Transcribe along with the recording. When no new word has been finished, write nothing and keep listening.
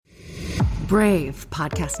Brave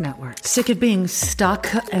Podcast Network. Sick of being stuck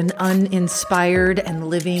and uninspired and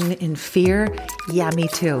living in fear? Yeah, me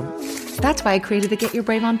too. That's why I created the Get Your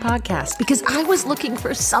Brave On podcast, because I was looking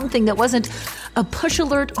for something that wasn't a push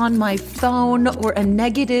alert on my phone or a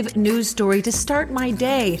negative news story to start my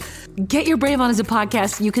day. Get Your Brave On is a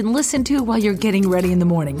podcast you can listen to while you're getting ready in the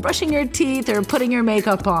morning, brushing your teeth or putting your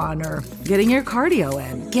makeup on or getting your cardio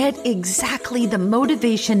in. Get exactly the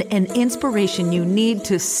motivation and inspiration you need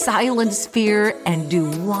to silence fear and do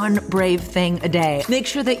one brave thing a day. Make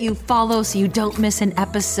sure that you follow so you don't miss an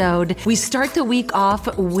episode. We start the week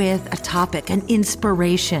off with a topic, an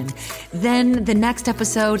inspiration. Then the next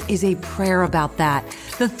episode is a prayer about that.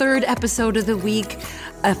 The third episode of the week,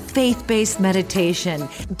 a faith-based meditation.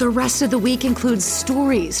 The rest of the week includes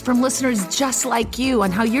stories from listeners just like you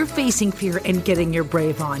on how you're facing fear and getting your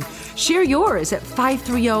brave on. Share yours at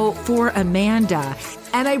 530-4AMANDA.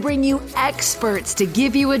 And I bring you experts to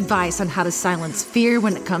give you advice on how to silence fear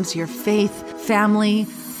when it comes to your faith, family,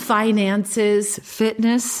 finances,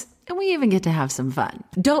 fitness, and we even get to have some fun.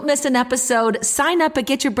 Don't miss an episode. Sign up at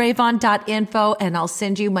getyourbraveon.info and I'll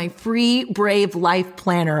send you my free Brave Life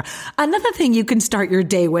Planner. Another thing you can start your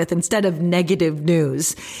day with instead of negative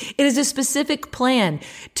news. It is a specific plan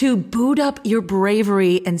to boot up your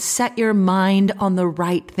bravery and set your mind on the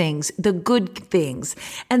right things, the good things,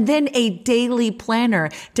 and then a daily planner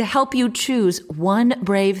to help you choose one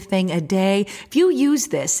brave thing a day. If you use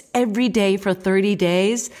this every day for 30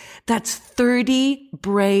 days, that's 30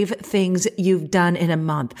 brave things you've done in a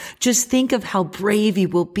month. Just think of how brave you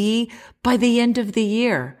will be by the end of the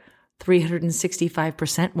year.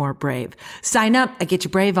 365% more brave. Sign up at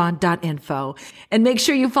getyourbraveon.info and make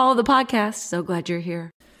sure you follow the podcast. So glad you're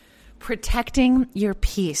here. Protecting your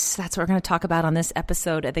peace. That's what we're going to talk about on this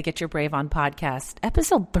episode of the Get Your Brave On podcast.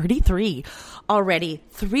 Episode 33 already.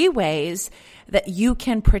 3 ways that you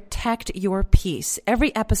can protect your peace.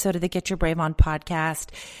 Every episode of the Get Your Brave On podcast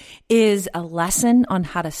is a lesson on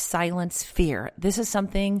how to silence fear. This is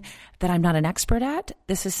something that I'm not an expert at.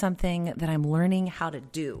 This is something that I'm learning how to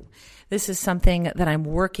do. This is something that I'm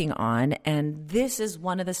working on. And this is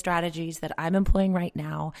one of the strategies that I'm employing right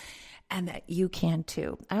now, and that you can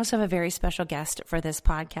too. I also have a very special guest for this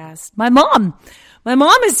podcast. My mom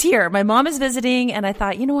is here. My mom is visiting, and I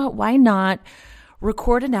thought, you know what? Why not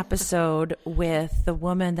record an episode with the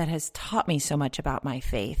woman that has taught me so much about my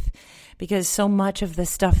faith? Because so much of the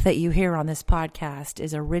stuff that you hear on this podcast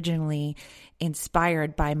is originally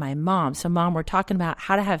inspired by my mom. So Mom, we're talking about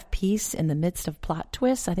how to have peace in the midst of plot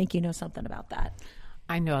twists. I think you know something about that.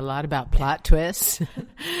 I know a lot about plot twists,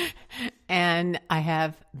 and I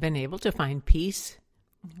have been able to find peace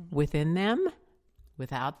within them,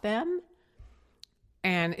 without them,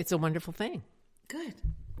 and it's a wonderful thing. Good.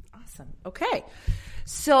 Awesome. Okay.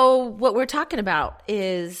 So what we're talking about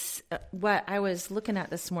is what I was looking at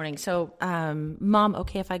this morning. So, Mom,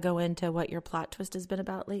 okay if I go into what your plot twist has been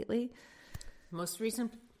about lately? Most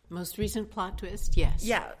recent plot twist, yes.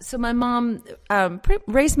 Yeah. So my mom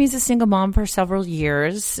raised me as a single mom for several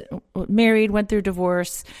years, married, went through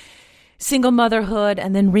divorce, single motherhood,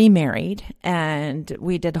 and then remarried. And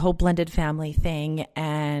we did a whole blended family thing,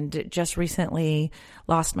 and just recently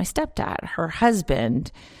lost my stepdad, her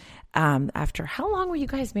husband. After how long were you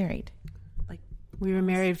guys married? We were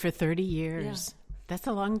married for 30 years. Yeah. That's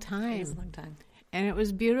a long time. It's a long time. And it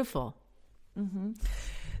was beautiful. Mm-hmm.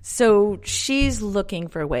 So she's looking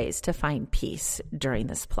for ways to find peace during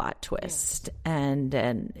this plot twist, and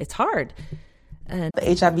it's hard.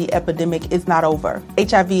 The HIV epidemic is not over.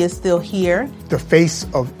 HIV is still here. The face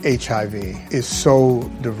of HIV is so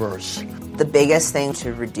diverse. The biggest thing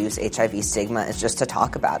to reduce HIV stigma is just to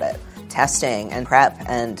talk about it. Testing and PrEP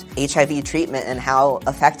and HIV treatment and how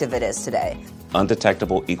effective it is today.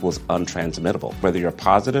 Undetectable equals untransmittable. Whether you're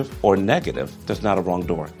positive or negative, there's not a wrong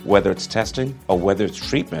door. Whether it's testing or whether it's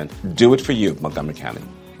treatment, do it for you, Montgomery County.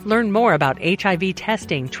 Learn more about HIV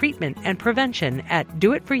testing, treatment, and prevention at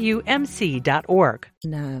doitforyoumc.org.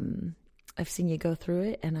 And, I've seen you go through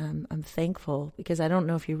it, and I'm thankful, because I don't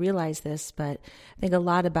know if you realize this, but I think a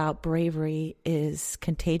lot about bravery is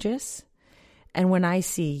contagious. And when I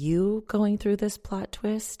see you going through this plot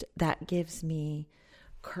twist, that gives me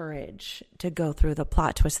courage to go through the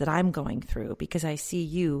plot twist that I'm going through, because I see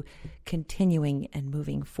you continuing and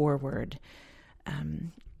moving forward.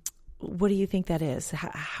 What do you think that is?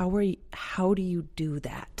 How do you do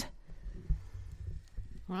that?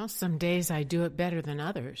 Well, some days I do it better than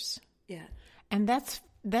others. Yeah. And that's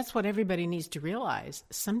what everybody needs to realize.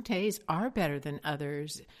 Some days are better than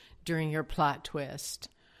others during your plot twist.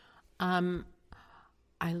 I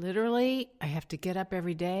have to get up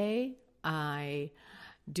every day. I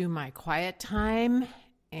do my quiet time,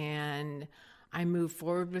 and I move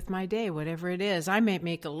forward with my day, whatever it is. I may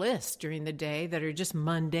make a list during the day that are just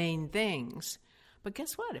mundane things. But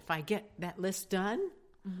guess what? If I get that list done,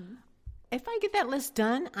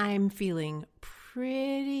 I'm feeling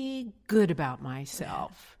pretty good about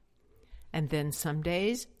myself. And then some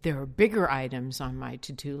days, there are bigger items on my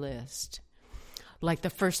to-do list. Like the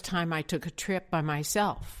first time I took a trip by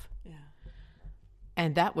myself. Yeah.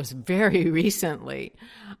 And that was very recently.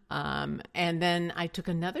 And then I took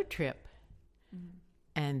another trip.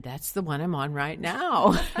 And that's the one I'm on right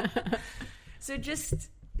now. So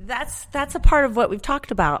that's a part of what we've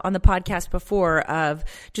talked about on the podcast before, of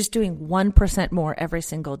just doing 1% more every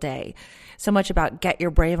single day. So much about Get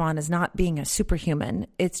Your Brave On is not being a superhuman.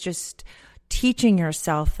 It's just teaching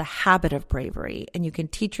yourself the habit of bravery. And you can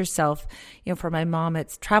teach yourself, for my mom,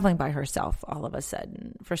 it's traveling by herself all of a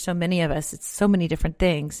sudden. For so many of us, it's so many different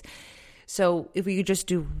things. So if we could just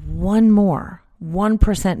do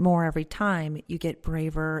 1% more every time, you get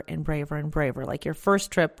braver and braver and braver. Like your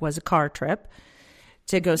first trip was a car trip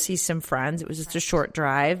to go see some friends. It was just a short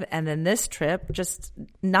drive. And then this trip, just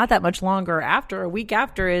not that much longer a week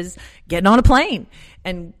after, is getting on a plane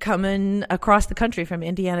and coming across the country from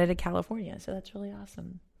Indiana to California. So that's really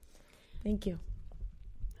awesome. Thank you.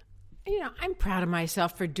 I'm proud of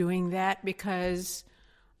myself for doing that because,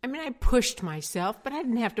 I pushed myself, but I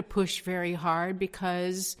didn't have to push very hard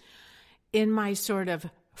because in my sort of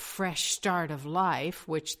fresh start of life,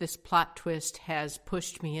 which this plot twist has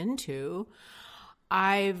pushed me into,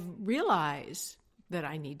 I've realized that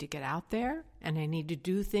I need to get out there and I need to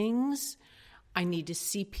do things. I need to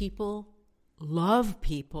see people, love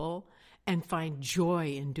people, and find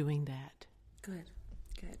joy in doing that. Good.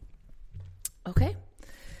 Okay.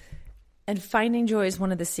 And finding joy is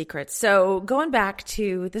one of the secrets. So going back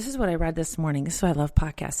to, this is what I read this morning. This is why I love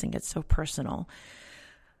podcasting. It's so personal.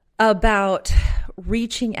 About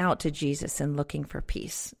reaching out to Jesus and looking for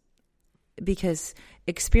peace. Because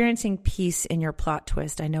experiencing peace in your plot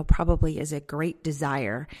twist, I know probably is a great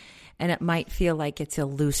desire, and it might feel like it's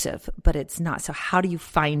elusive, but it's not. So how do you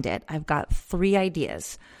find it? I've got 3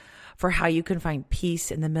 ideas for how you can find peace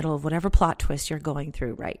in the middle of whatever plot twist you're going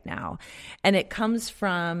through right now. And it comes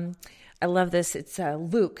from, I love this, it's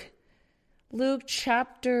Luke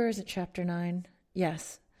chapter, is it chapter 9?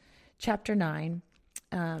 Yes, chapter 9.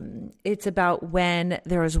 It's about when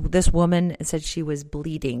there was this woman and said she was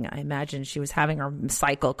bleeding. I imagine she was having her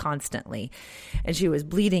cycle constantly and she was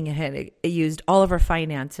bleeding and had used all of her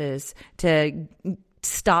finances to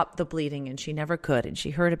stop the bleeding, and she never could. And she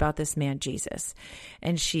heard about this man, Jesus,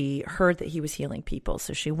 and she heard that he was healing people.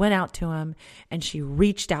 So she went out to him and she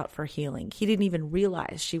reached out for healing. He didn't even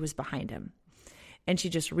realize she was behind him. And she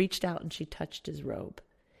just reached out and she touched his robe.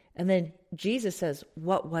 And then Jesus says,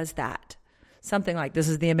 "What was that?" Something like, this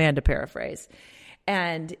is the Amanda paraphrase.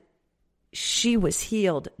 And she was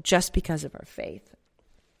healed just because of her faith.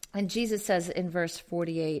 And Jesus says in verse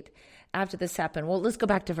 48, after this happened, well, let's go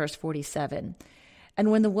back to verse 47.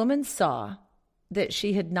 And when the woman saw that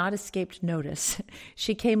she had not escaped notice,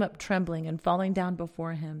 she came up trembling and falling down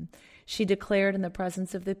before him. She declared in the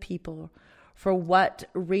presence of the people for what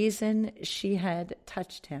reason she had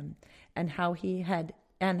touched him and how she had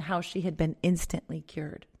been instantly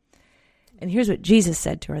cured. And here's what Jesus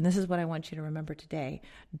said to her, and this is what I want you to remember today.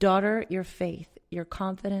 "Daughter, your faith, your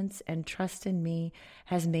confidence, and trust in me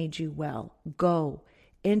has made you well. Go,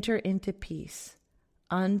 enter into peace,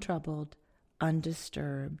 untroubled,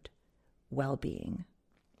 undisturbed well-being."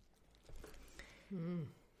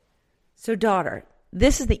 So, daughter,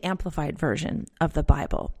 this is the amplified version of the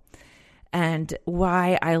Bible. And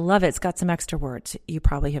why I love it, it's got some extra words you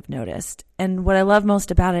probably have noticed. And what I love most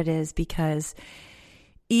about it is because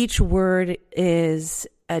each word is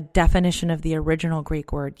a definition of the original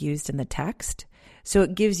Greek word used in the text. So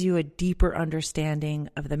it gives you a deeper understanding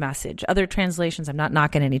of the message. Other translations, I'm not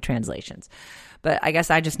knocking any translations, but I guess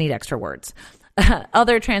I just need extra words.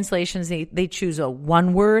 Other translations, they choose a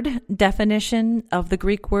one-word definition of the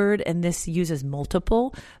Greek word, and this uses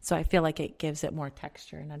multiple. So I feel like it gives it more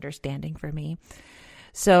texture and understanding for me.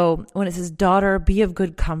 So when it says, "Daughter, be of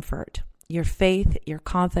good comfort. Your faith, your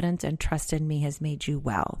confidence, and trust in me has made you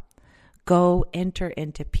well. Go, enter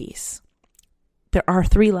into peace." There are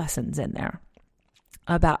 3 lessons in there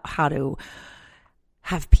about how to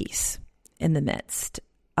have peace in the midst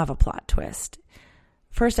of a plot twist.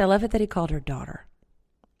 First, I love it that he called her daughter.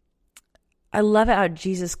 I love it how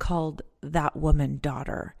Jesus called that woman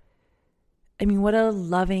daughter. I mean, what a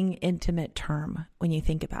loving, intimate term when you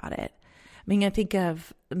think about it. I mean, I think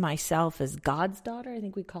of myself as God's daughter. I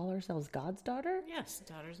think we call ourselves God's daughter. Yes,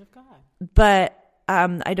 daughters of God. But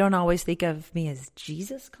I don't always think of me as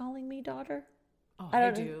Jesus calling me daughter. Oh,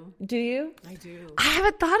 I do. Do you? I do. I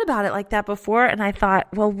haven't thought about it like that before, and I thought,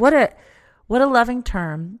 well, what a loving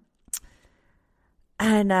term.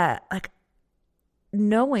 And like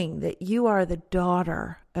knowing that you are the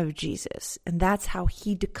daughter of Jesus, and that's how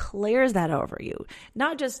he declares that over you.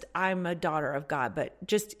 Not just I'm a daughter of God, but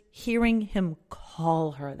just hearing him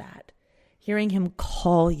call her that, hearing him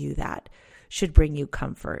call you that should bring you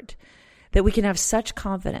comfort. That we can have such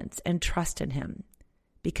confidence and trust in him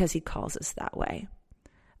because he calls us that way.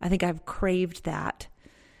 I think I've craved that,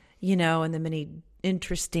 in the many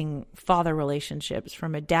interesting father relationships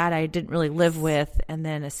from a dad I didn't really live with and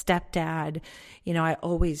then a stepdad. I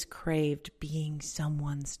always craved being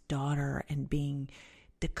someone's daughter and being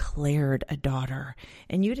declared a daughter.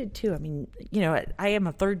 And you did too. I mean, I am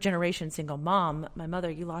a third generation single mom. My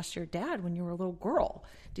mother, you lost your dad when you were a little girl.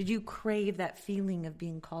 Did you crave that feeling of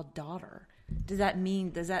being called daughter? Does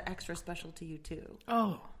that extra special to you too?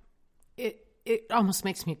 Oh, it almost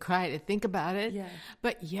makes me cry to think about it. Yeah.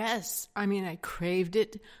 But yes, I mean, I craved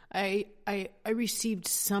it. I received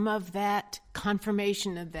some of that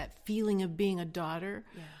confirmation of that feeling of being a daughter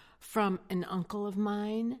from an uncle of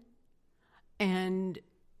mine. And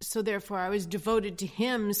so therefore I was devoted to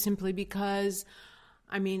him simply because,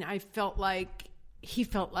 I felt like he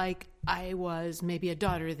felt like I was maybe a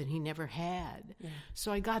daughter that he never had. Yeah.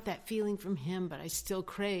 So I got that feeling from him, but I still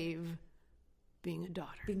crave being a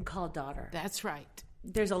daughter. Being called daughter. That's right.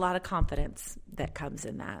 There's a lot of confidence that comes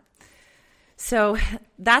in that. So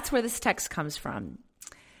that's where this text comes from.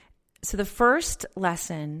 So the first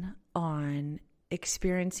lesson on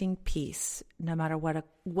experiencing peace, no matter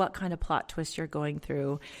what kind of plot twist you're going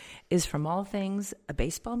through, is from all things a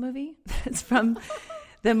baseball movie. It's from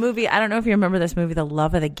the movie, I don't know if you remember this movie, The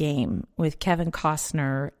Love of the Game, with Kevin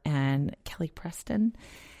Costner and Kelly Preston.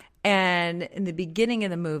 And in the beginning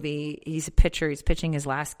of the movie, he's a pitcher. He's pitching his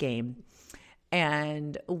last game.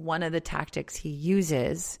 And one of the tactics he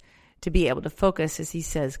uses to be able to focus is he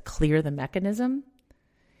says, clear the mechanism.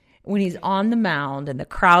 When he's on the mound and the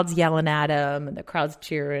crowd's yelling at him and the crowd's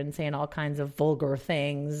cheering, saying all kinds of vulgar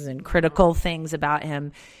things and critical things about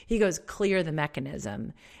him, he goes, clear the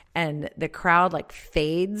mechanism. And the crowd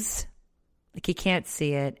fades, like he can't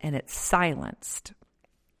see it, and it's silenced.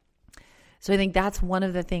 So I think that's one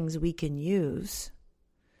of the things we can use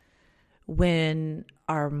when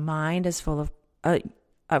our mind is full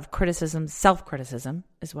of criticism. Self-criticism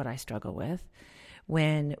is what I struggle with.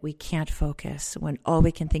 When we can't focus, when all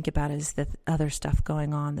we can think about is the other stuff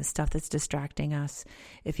going on, the stuff that's distracting us.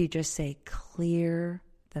 If you just say, clear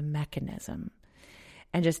the mechanism,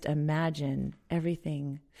 and just imagine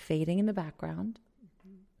everything fading in the background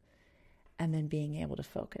and then being able to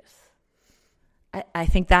focus. I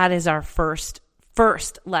think that is our first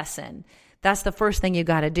lesson. That's the first thing you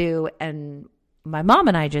got to do. And my mom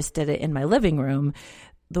and I just did it in my living room.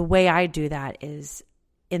 The way I do that is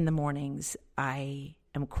in the mornings, I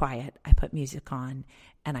am quiet. I put music on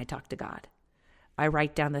and I talk to God. I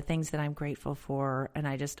write down the things that I'm grateful for, and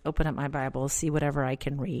I just open up my Bible, see whatever I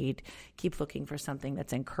can read, keep looking for something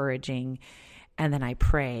that's encouraging, and then I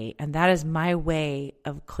pray. And that is my way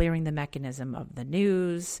of clearing the mechanism of the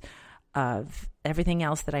news, of everything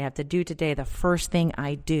else that I have to do today. The first thing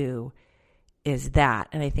I do is that.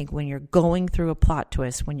 And I think when you're going through a plot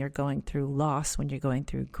twist, when you're going through loss, when you're going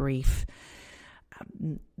through grief,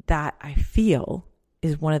 that I feel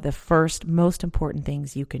is one of the first most important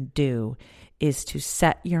things you can do, is to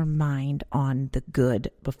set your mind on the good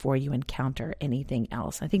before you encounter anything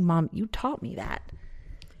else. I think, Mom, you taught me that.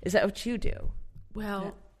 Is that what you do?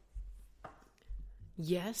 Well,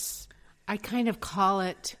 yes. I kind of call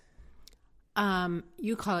it,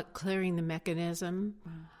 you call it clearing the mechanism.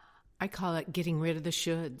 I call it getting rid of the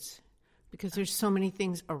shoulds. Because there's so many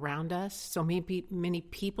things around us, so many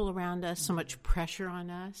people around us, so much pressure on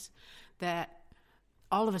us, that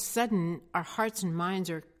all of a sudden our hearts and minds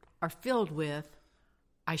are filled with,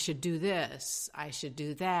 I should do this, I should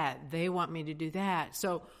do that, they want me to do that.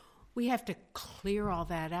 So we have to clear all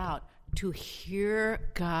that out to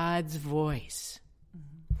hear God's voice,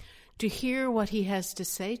 to hear what he has to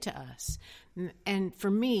say to us. And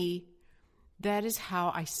for me, that is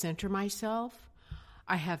how I center myself.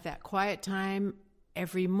 I have that quiet time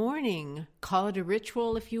every morning. Call it a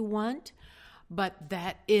ritual if you want, but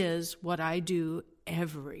that is what I do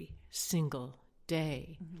every single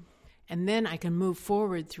day. Mm-hmm. And then I can move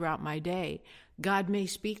forward throughout my day. God may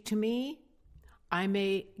speak to me. I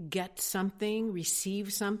may get something,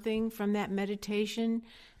 receive something from that meditation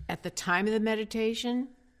at the time of the meditation,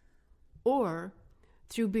 or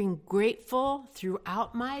through being grateful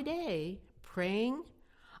throughout my day, praying,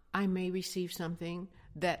 I may receive something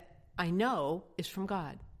that I know is from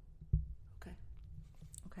God. Okay.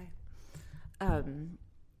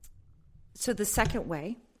 So the second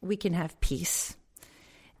way we can have peace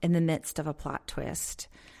in the midst of a plot twist,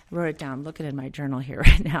 I wrote it down, looking in my journal here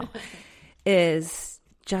right now, is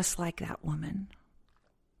just like that woman.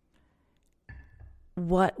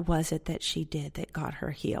 What was it that she did that got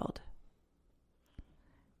her healed?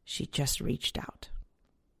 She just reached out.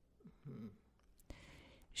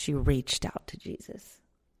 She reached out to Jesus.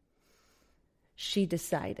 She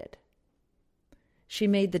decided. She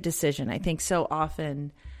made the decision. I think so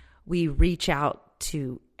often we reach out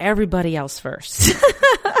to everybody else first.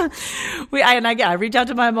 I reach out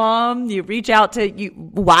to my mom. You reach out to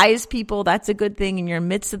wise people. That's a good thing. In your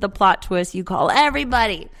midst of the plot twist, you call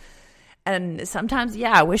everybody. And sometimes,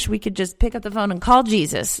 I wish we could just pick up the phone and call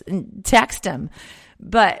Jesus and text him.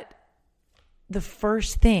 But the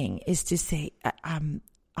first thing is to say,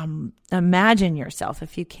 imagine yourself,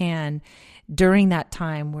 if you can, during that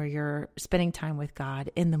time where you're spending time with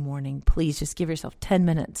God in the morning. Please just give yourself 10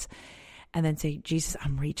 minutes and then say, Jesus,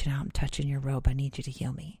 I'm reaching out. I'm touching your robe. I need you to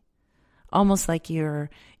heal me. Almost like you're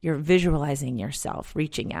visualizing yourself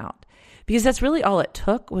reaching out, because that's really all it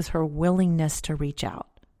took, was her willingness to reach out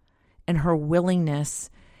and her willingness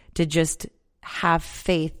to just have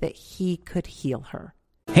faith that he could heal her.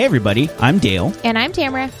 Hey everybody, I'm Dale. And I'm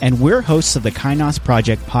Tamara. And we're hosts of the Kainos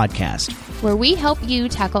Project podcast, where we help you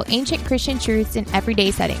tackle ancient Christian truths in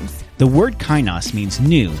everyday settings. The word Kainos means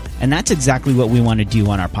new, and that's exactly what we want to do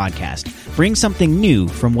on our podcast. Bring something new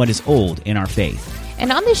from what is old in our faith.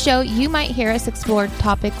 And on this show, you might hear us explore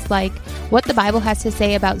topics like what the Bible has to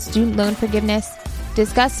say about student loan forgiveness,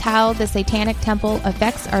 discuss how the Satanic Temple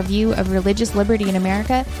affects our view of religious liberty in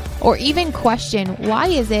America, or even question why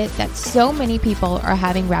is it that so many people are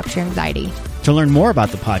having rapture anxiety. To learn more about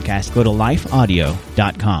the podcast, go to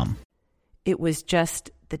lifeaudio.com. It was just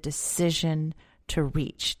the decision to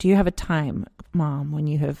reach. Do you have a time, Mom, when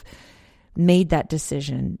you have made that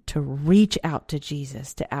decision to reach out to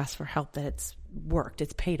Jesus, to ask for help, that it's worked,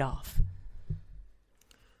 it's paid off?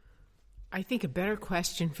 I think a better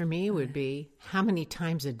question for me would be, how many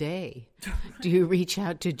times a day do you reach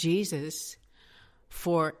out to Jesus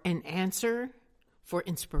for an answer, for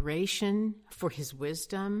inspiration, for his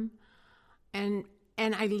wisdom? And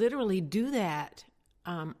I literally do that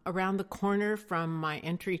around the corner from my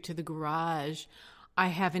entry to the garage. I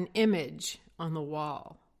have an image on the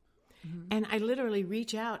wall. Mm-hmm. And I literally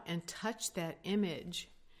reach out and touch that image.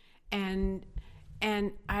 And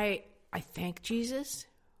I thank Jesus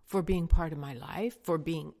for being part of my life, for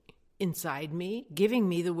being inside me, giving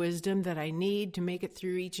me the wisdom that I need to make it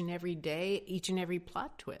through each and every day, each and every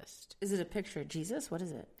plot twist. Is it a picture of Jesus? What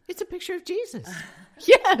is it? It's a picture of Jesus.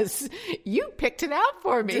 Yes, you picked it out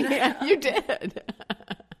for me. Yeah, you did.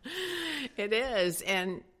 It is.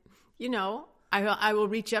 And, I will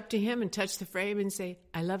reach up to him and touch the frame and say,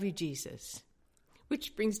 I love you, Jesus,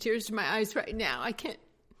 which brings tears to my eyes right now. I can't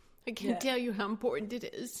tell you how important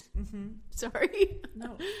it is. Mm-hmm. Sorry.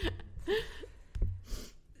 No.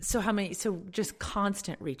 So just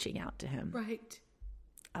constant reaching out to him. Right.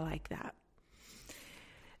 I like that.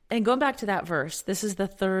 And going back to that verse, this is the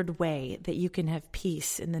third way that you can have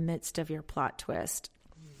peace in the midst of your plot twist.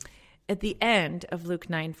 At the end of Luke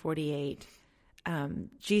 9:48,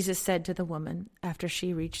 Jesus said to the woman after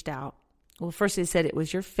she reached out, well, first he said, it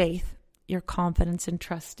was your faith, your confidence and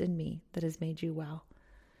trust in me that has made you well.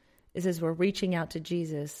 It says we're reaching out to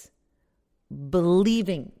Jesus,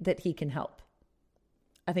 believing that he can help.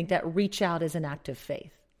 I think that reach out is an act of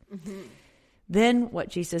faith. Mm-hmm. Then what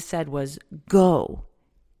Jesus said was, go,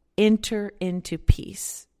 enter into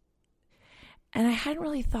peace. And I hadn't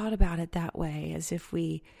really thought about it that way, as if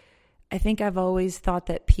I think I've always thought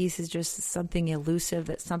that peace is just something elusive,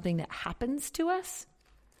 that's something that happens to us,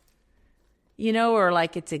 or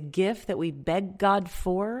like it's a gift that we beg God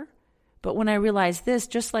for. But when I realized this,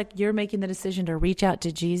 just like you're making the decision to reach out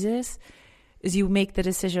to Jesus, is you make the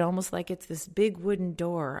decision almost like it's this big wooden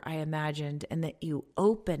door, I imagined, and that you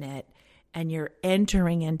open it and you're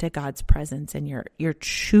entering into God's presence and you're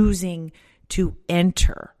choosing to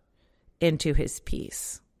enter into his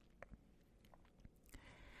peace.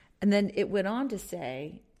 And then it went on to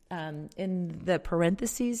say, in the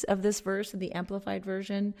parentheses of this verse, in the Amplified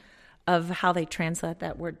Version of how they translate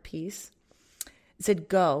that word peace, it said,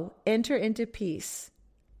 go, enter into peace,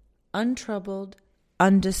 untroubled,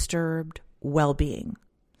 undisturbed well-being.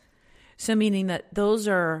 So meaning that those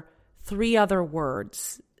are three other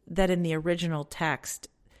words that in the original text,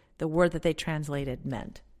 the word that they translated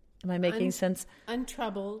meant. Am I making sense?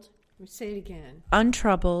 Untroubled. Say it again.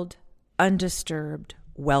 Untroubled, undisturbed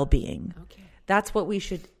well-being. Okay. That's what we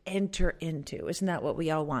should enter into. Isn't that what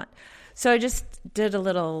we all want? So I just did a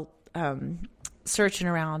little searching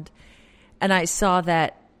around. And I saw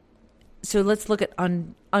that. So let's look at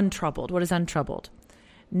untroubled. What is untroubled?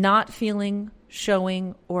 Not feeling,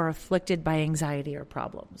 showing, or afflicted by anxiety or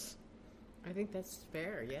problems. I think that's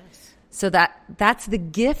fair, yes. So that's the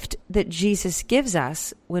gift that Jesus gives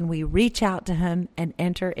us when we reach out to him and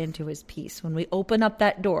enter into his peace. When we open up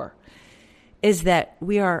that door, is that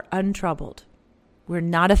we are untroubled. We're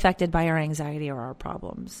not affected by our anxiety or our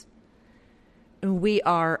problems. And we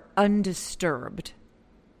are undisturbed.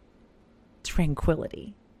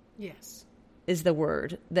 Tranquility. Yes. Is the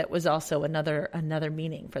word that was also another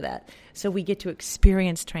meaning for that. So we get to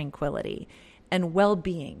experience tranquility and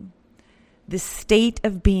well-being, the state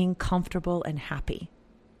of being comfortable and happy.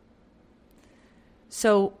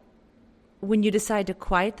 So when you decide to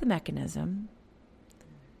quiet the mechanism,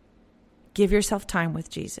 give yourself time with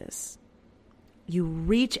Jesus, you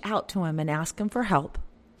reach out to him and ask him for help,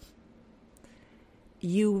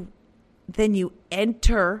 then you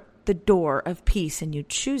enter the door of peace and you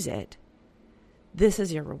choose it. This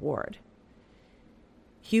is your reward.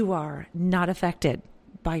 You are not affected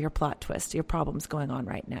by your plot twist, your problems going on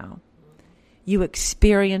right now. You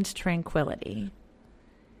experience tranquility,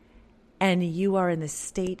 and you are in the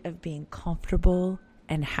state of being comfortable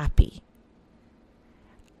and happy.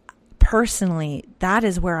 Personally, that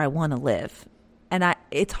is where I want to live. And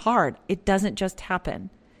it's hard. It doesn't just happen.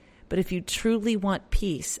 But if you truly want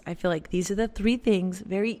peace, I feel like these are the 3 things,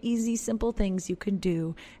 very easy, simple things you can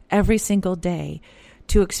do every single day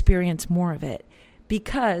to experience more of it.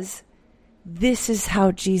 Because this is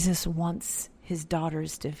how Jesus wants his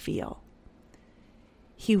daughters to feel.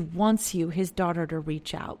 He wants you, his daughter, to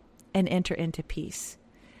reach out and enter into peace.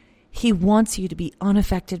 He wants you to be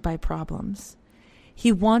unaffected by problems.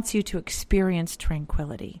 He wants you to experience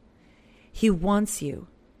tranquility. He wants you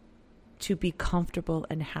to be comfortable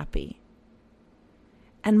and happy.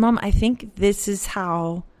 And Mom, I think this is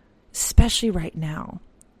how, especially right now,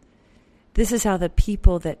 this is how the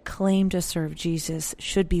people that claim to serve Jesus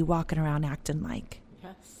should be walking around acting like.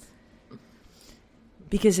 Yes.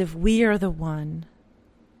 Because if we are the ones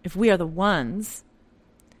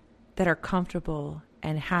that are comfortable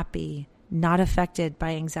and happy, not affected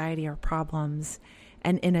by anxiety or problems,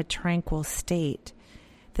 and in a tranquil state,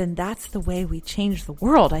 then that's the way we change the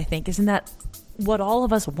world, I think. Isn't that what all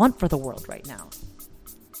of us want for the world right now?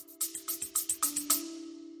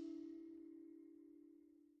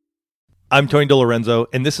 I'm Tony DeLorenzo,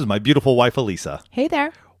 and this is my beautiful wife, Elisa. Hey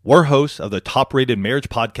there. We're hosts of the top-rated marriage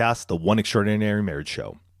podcast, The One Extraordinary Marriage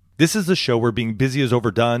Show. This is the show where being busy is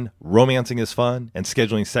overdone, romancing is fun, and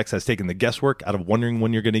scheduling sex has taken the guesswork out of wondering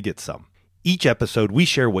when you're going to get some. Each episode, we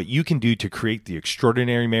share what you can do to create the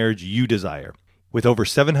extraordinary marriage you desire. With over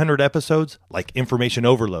 700 episodes, like Information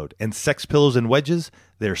Overload and Sex Pillows and Wedges,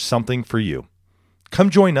 there's something for you. Come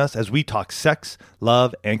join us as we talk sex,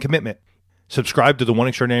 love, and commitment. Subscribe to the One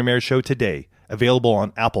Extraordinary Marriage Show today, available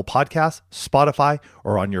on Apple Podcasts, Spotify,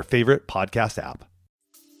 or on your favorite podcast app.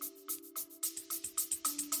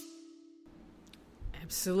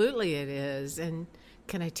 Absolutely it is. And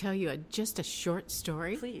can I tell you just a short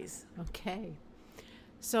story? Please. Okay.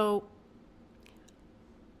 So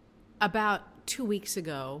about 2 weeks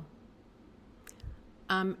ago,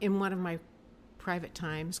 in one of my private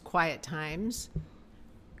times, quiet times,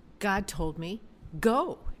 God told me,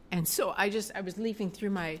 go. And so I was leafing through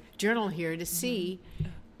my journal here to see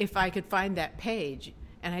if I could find that page.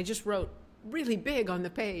 And I just wrote really big on the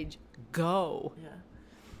page, go,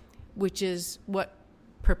 which is what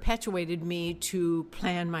perpetuated me to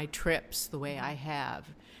plan my trips the way I have.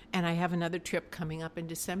 And I have another trip coming up in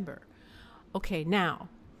December. Okay, now,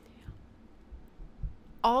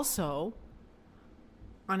 also,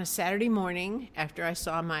 on a Saturday morning, after I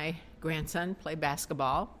saw my grandson play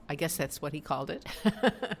basketball, I guess that's what he called it,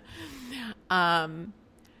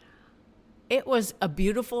 it was a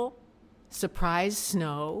beautiful surprise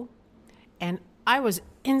snow, and I was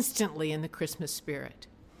instantly in the Christmas spirit.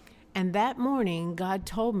 And that morning, God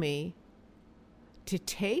told me to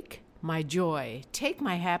take my joy, take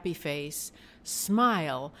my happy face,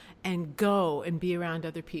 smile, and go and be around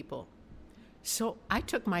other people. So I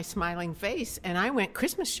took my smiling face and I went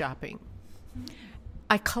Christmas shopping.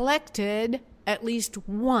 I collected at least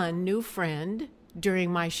one new friend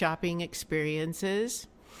during my shopping experiences,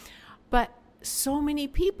 but so many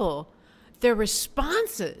people, their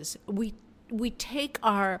responses, we take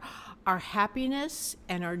our happiness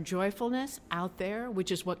and our joyfulness out there,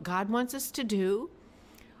 which is what God wants us to do,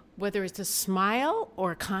 whether it's a smile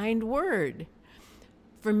or a kind word.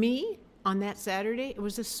 For me, on that Saturday, it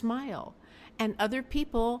was a smile. And other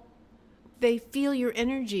people, they feel your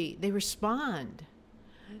energy, they respond.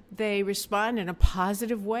 they respond in a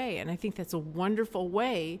positive way. And I think that's a wonderful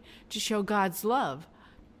way to show God's love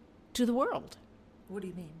to the world. What do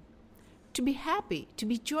you mean? To be happy, to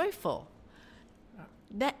be joyful.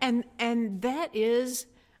 That and that is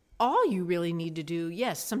all you really need to do.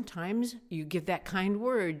 Yes, sometimes you give that kind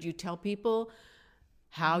word. You tell people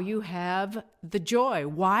how you have the joy,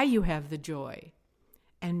 why you have the joy.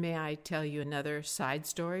 And may I tell you another side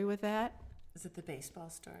story with that? Is it the baseball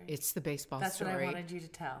story? It's the baseball That's story. That's what I wanted you to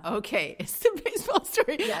tell. Okay, it's the baseball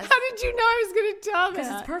story. Yes. How did you know I was going to tell that?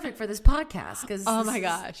 Because it's perfect for this podcast. Oh my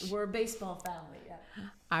gosh. We're a baseball family. Yeah.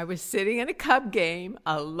 I was sitting in a Cub game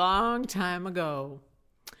a long time ago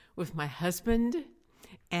with my husband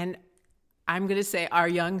and I'm going to say our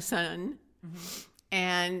young son. Mm-hmm.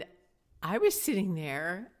 And I was sitting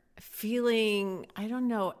there feeling, I don't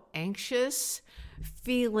know, anxious,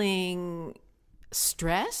 feeling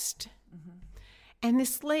stressed. Mm-hmm. And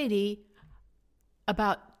this lady,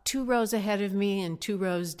 about 2 rows ahead of me and 2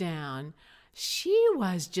 rows down, she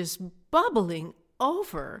was just bubbling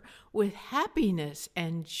over with happiness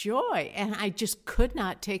and joy. And I just could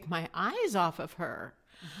not take my eyes off of her.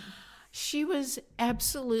 Mm-hmm. She was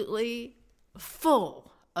absolutely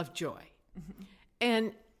full of joy. Mm-hmm.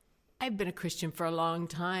 And I've been a Christian for a long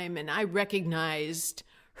time, and I recognized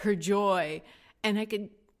her joy. And I could,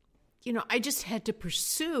 I just had to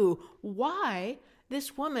pursue why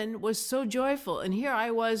this woman was so joyful. And here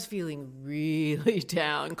I was feeling really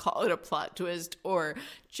down, call it a plot twist, or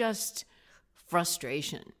just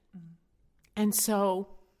frustration. Mm-hmm. And so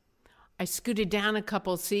I scooted down a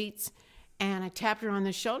couple seats, and I tapped her on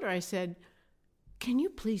the shoulder. I said, "Can you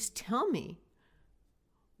please tell me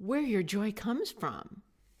where your joy comes from?"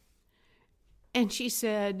 And she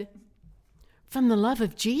said, "From the love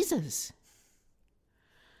of Jesus."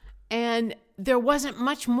 And there wasn't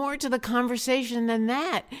much more to the conversation than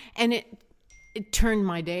that. And it turned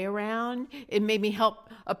my day around. It made me help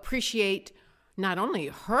appreciate not only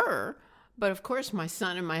her, but of course my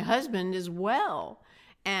son and my husband as well.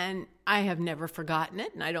 And I have never forgotten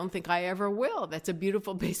it, and I don't think I ever will. That's a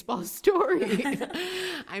beautiful baseball story.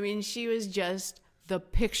 I mean, she was just the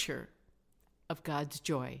picture of God's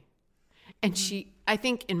joy. And she, I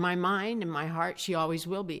think in my mind, in my heart, she always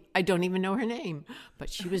will be. I don't even know her name, but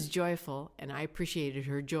she was joyful, and I appreciated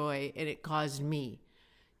her joy, and it caused me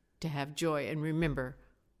to have joy and remember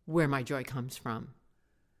where my joy comes from.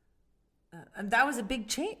 And that was a big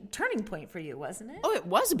turning point for you, wasn't it? Oh, it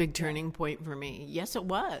was a big turning point for me. Yes, it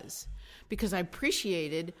was. Because I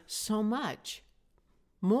appreciated so much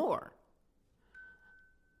more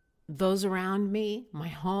those around me, my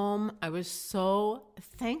home. I was so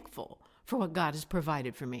thankful for what God has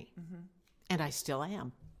provided for me. Mm-hmm. And I still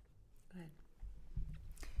am. Good.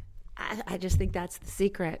 I just think that's the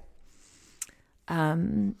secret.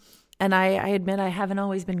 And I admit I haven't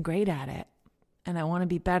always been great at it. And I want to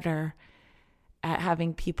be better at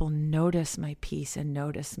having people notice my peace and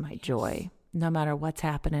notice my joy, no matter what's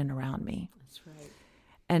happening around me. That's right.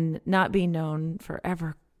 And not be known for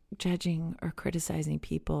ever judging or criticizing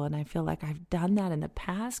people. And I feel like I've done that in the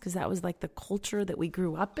past because that was like the culture that we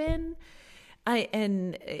grew up in.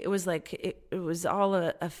 And it was like, it was all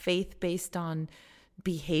a faith based on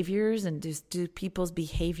behaviors, and just do people's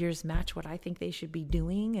behaviors match what I think they should be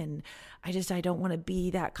doing? And I don't want to be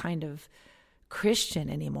that kind of Christian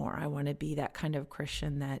anymore. I want to be that kind of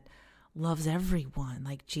Christian that loves everyone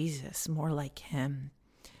like Jesus, more like him,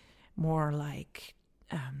 more like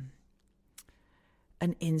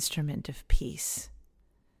an instrument of peace,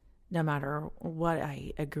 no matter what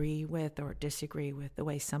I agree with or disagree with the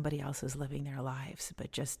way somebody else is living their lives,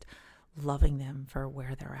 but just loving them for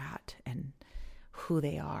where they're at and who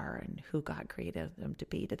they are and who God created them to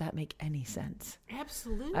be. Did that make any sense?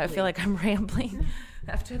 Absolutely. I feel like I'm rambling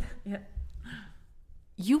after that. Yeah.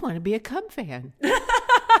 You want to be a Cub fan.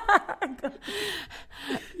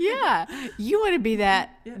 Yeah. You want to be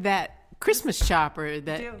that Christmas shopper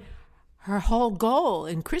that her whole goal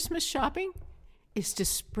in Christmas shopping is to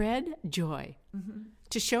spread joy, mm-hmm.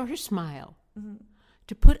 to show her smile, mm-hmm.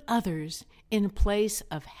 to put others in a place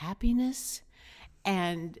of happiness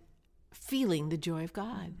and feeling the joy of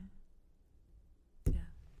God. Yeah.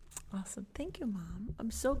 Awesome. Thank you, Mom.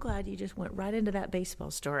 I'm so glad you just went right into that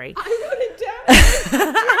baseball story. I wrote it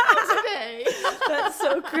down today. That's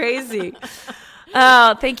so crazy.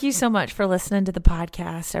 Oh, thank you so much for listening to the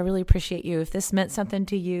podcast. I really appreciate you. If this meant something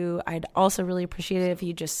to you, I'd also really appreciate it if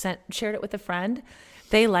you just shared it with a friend.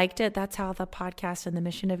 they liked it. That's how the podcast and the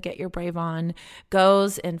mission of Get Your Brave On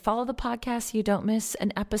goes. And follow the podcast so you don't miss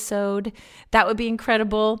an episode. That would be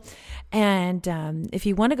incredible. And if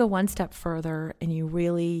you want to go one step further and you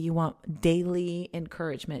want daily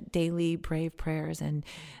encouragement, daily brave prayers and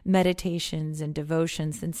meditations and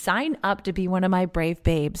devotions, then sign up to be one of my brave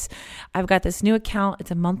babes. I've got this new account.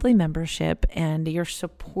 It's a monthly membership, and you're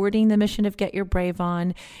supporting the mission of Get Your Brave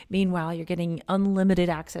On. Meanwhile, you're getting unlimited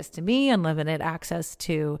access to me, unlimited access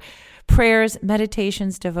to prayers,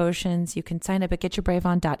 meditations, devotions. You can sign up at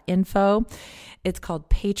getyourbraveon.info. It's called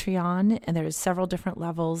Patreon, and there's several different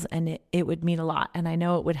levels, and it would mean a lot, and I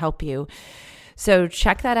know it would help you. So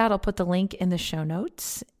check that out. I'll put the link in the show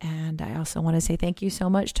notes. And I also want to say thank you so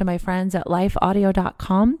much to my friends at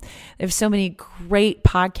lifeaudio.com. There's so many great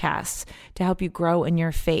podcasts to help you grow in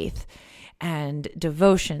your faith and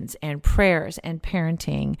devotions and prayers and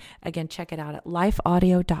parenting. Again, check it out at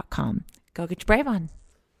lifeaudio.com. Go get your brave on.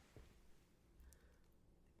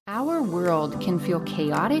 Our world can feel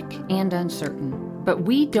chaotic and uncertain, but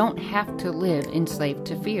we don't have to live enslaved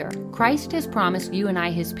to fear. Christ has promised you and I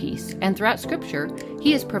his peace, and throughout Scripture,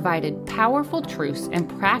 he has provided powerful truths and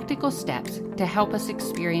practical steps to help us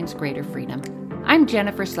experience greater freedom. I'm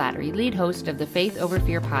Jennifer Slattery, lead host of the Faith Over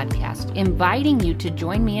Fear podcast, inviting you to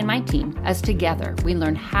join me and my team as together we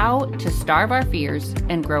learn how to starve our fears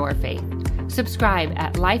and grow our faith. Subscribe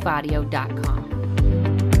at lifeaudio.com.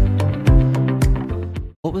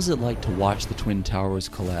 What was it like to watch the Twin Towers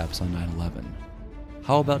collapse on 9/11?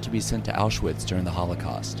 How about to be sent to Auschwitz during the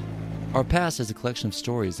Holocaust? Our past is a collection of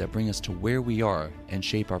stories that bring us to where we are and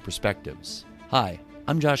shape our perspectives. Hi,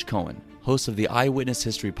 I'm Josh Cohen, host of the Eyewitness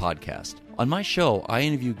History podcast. On my show, I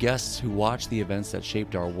interview guests who watched the events that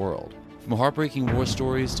shaped our world. From heartbreaking war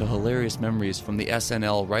stories to hilarious memories from the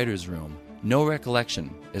SNL writer's room, no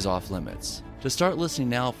recollection is off limits. To start listening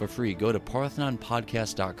now for free, go to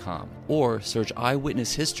parthenonpodcast.com or search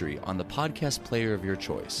Eyewitness History on the podcast player of your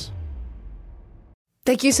choice.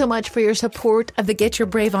 Thank you so much for your support of the Get Your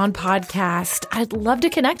Brave On podcast. I'd love to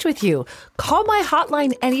connect with you. Call my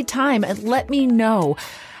hotline anytime and let me know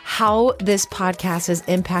how this podcast is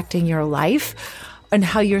impacting your life and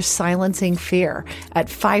how you're silencing fear at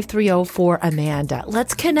 530-4AMANDA.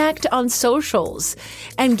 Let's connect on socials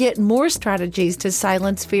and get more strategies to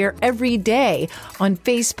silence fear every day on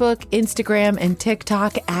Facebook, Instagram, and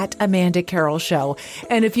TikTok at Amanda Carroll Show.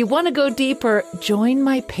 And if you want to go deeper, join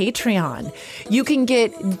my Patreon. You can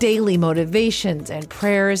get daily motivations and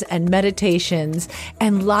prayers and meditations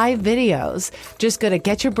and live videos. Just go to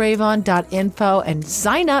getyourbraveon.info and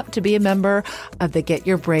sign up to be a member of the Get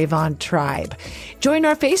Your Brave On tribe. Join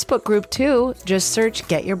our Facebook group too. Just search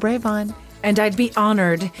Get Your Brave On. And I'd be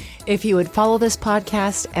honored if you would follow this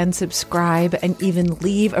podcast and subscribe and even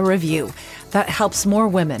leave a review. That helps more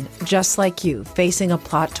women just like you facing a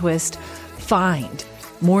plot twist find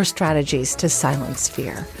more strategies to silence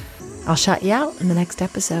fear. I'll shout you out in the next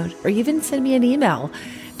episode, or even send me an email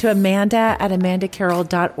to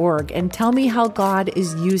amanda@amandacarroll.org and tell me how God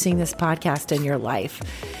is using this podcast in your life.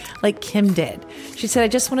 Like Kim did. She said, I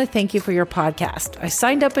just want to thank you for your podcast. I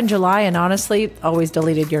signed up in July and honestly always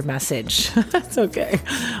deleted your message. That's okay.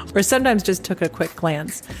 Or sometimes just took a quick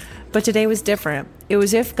glance. But today was different. It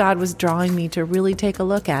was if God was drawing me to really take a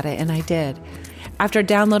look at it, and I did. After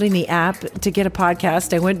downloading the app to get a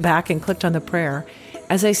podcast, I went back and clicked on the prayer.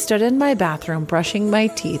 As I stood in my bathroom brushing my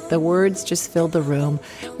teeth, the words just filled the room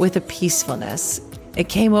with a peacefulness. It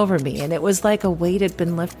came over me, and it was like a weight had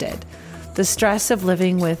been lifted. The stress of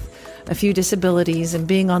living with a few disabilities and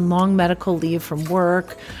being on long medical leave from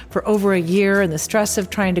work for over a year, and the stress of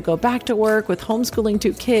trying to go back to work with homeschooling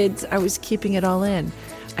 2 kids, I was keeping it all in.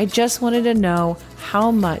 I just wanted to know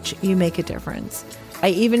how much you make a difference. I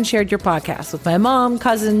even shared your podcast with my mom,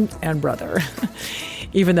 cousin, and brother,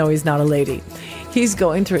 even though he's not a lady. He's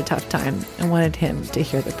going through a tough time and wanted him to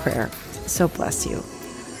hear the prayer. So bless you.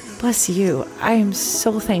 Bless you. I am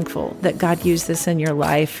so thankful that God used this in your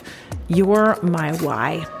life. You're my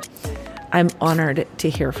why. I'm honored to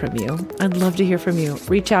hear from you. I'd love to hear from you.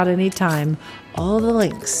 Reach out anytime. All the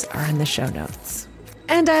links are in the show notes.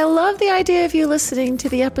 And I love the idea of you listening to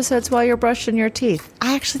the episodes while you're brushing your teeth.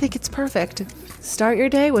 I actually think it's perfect. Start your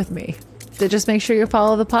day with me. So just make sure you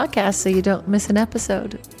follow the podcast so you don't miss an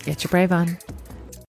episode. Get your brave on.